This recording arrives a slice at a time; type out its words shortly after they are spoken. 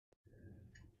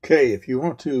Okay, if you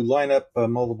want to line up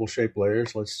multiple shape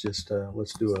layers, let's do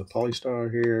a polystar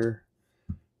here,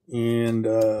 and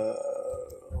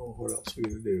what else are we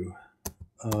gonna do?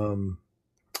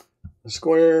 A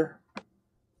square.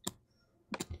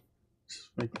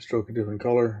 Just make the stroke a different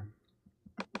color.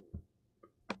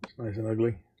 It's nice and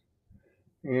ugly.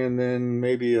 And then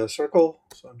maybe a circle.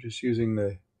 So I'm just using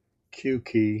the Q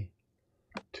key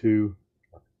to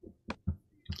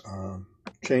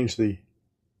change the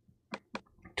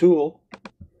tool.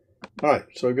 All right,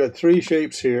 so I've got three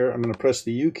shapes here. I'm going to press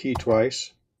the U key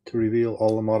twice to reveal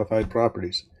all the modified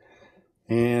properties.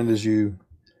 And as you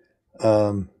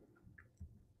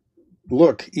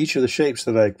look, each of the shapes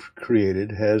that I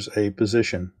created has a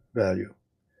position value.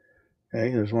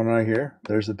 Okay, there's one right here.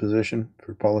 There's the position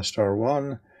for Polystar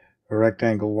 1. A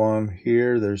rectangle 1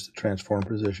 here. There's the transform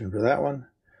position for that one.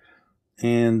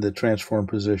 And the transform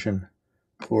position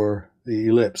for the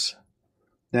ellipse.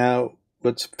 Now,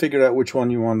 let's figure out which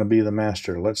one you want to be the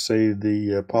master. Let's say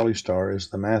the Polystar is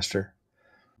the master.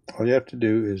 All you have to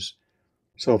do is,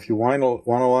 so if you want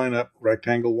to line up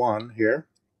rectangle 1 here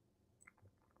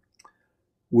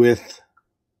with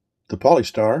the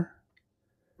Polystar,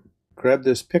 grab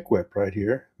this pick whip right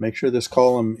here. Make sure this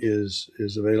column is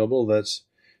available. That's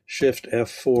Shift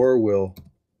F4 will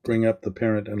bring up the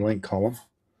parent and link column.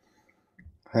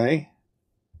 Okay,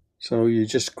 so you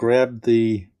just grab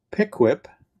the pick whip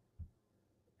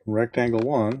from rectangle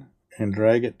 1 and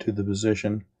drag it to the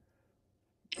position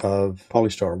of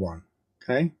Polystar 1.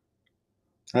 Okay,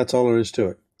 that's all there is to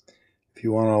it. If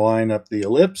you want to line up the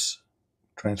ellipse,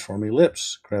 transform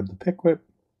ellipse, grab the pick whip,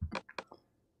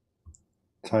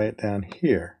 tie it down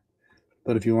here.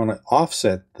 But if you want to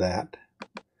offset that,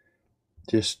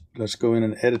 just let's go in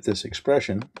and edit this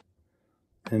expression,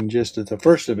 and just at the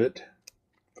first of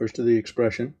the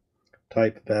expression,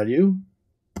 type value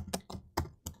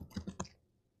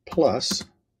plus.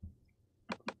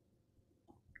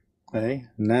 Okay,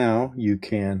 now you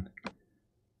can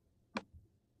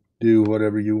do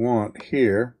whatever you want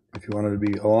here. If you want it to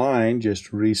be aligned,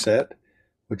 just reset,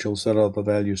 which will set all the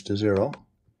values to 0.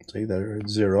 See, there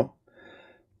it's 0.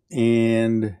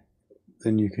 And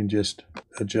then you can just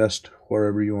adjust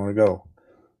wherever you want to go.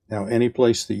 Now, any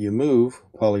place that you move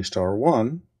Polystar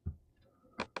 1,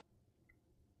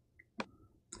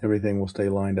 everything will stay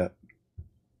lined up.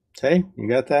 Okay, you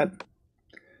got that?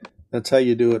 That's how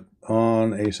you do it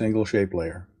on a single shape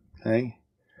layer. Okay,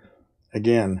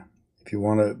 again, if you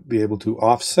want to be able to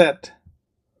offset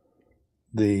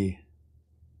the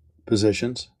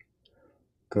positions,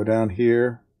 go down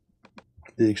here,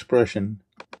 the expression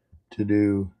to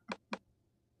do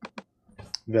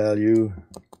value,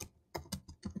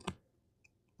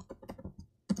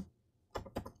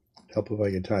 help if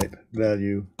I can type,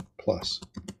 value plus.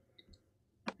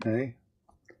 Okay,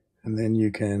 and then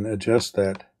you can adjust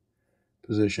that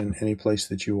position any place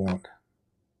that you want.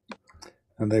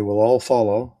 And they will all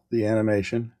follow the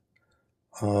animation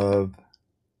of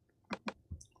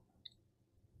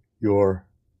your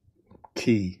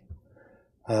key.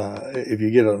 If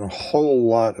you get a whole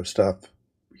lot of stuff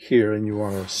here and you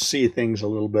want to see things a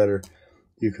little better,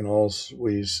 you can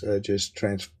always just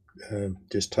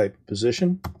type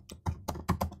position,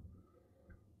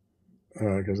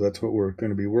 because that's what we're going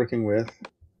to be working with,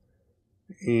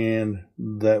 and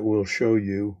that will show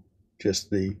you just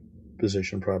the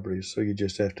position properties. So you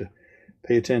just have to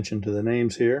pay attention to the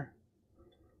names here,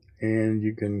 and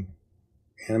you can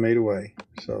animate away.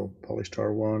 So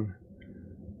Polystar 1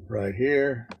 right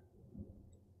here.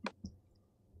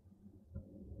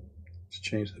 Let's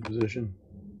change the position.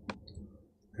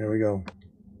 There we go.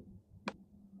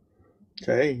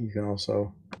 Okay, you can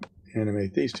also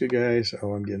animate these two guys.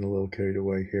 Oh, I'm getting a little carried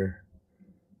away here.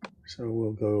 So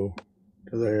we'll go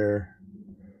to there,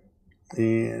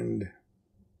 and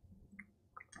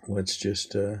let's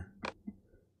just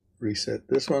reset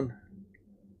this one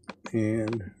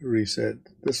and reset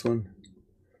this one,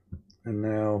 and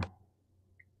now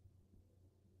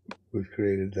we've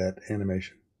created that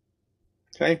animation.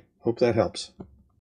 Okay, hope that helps.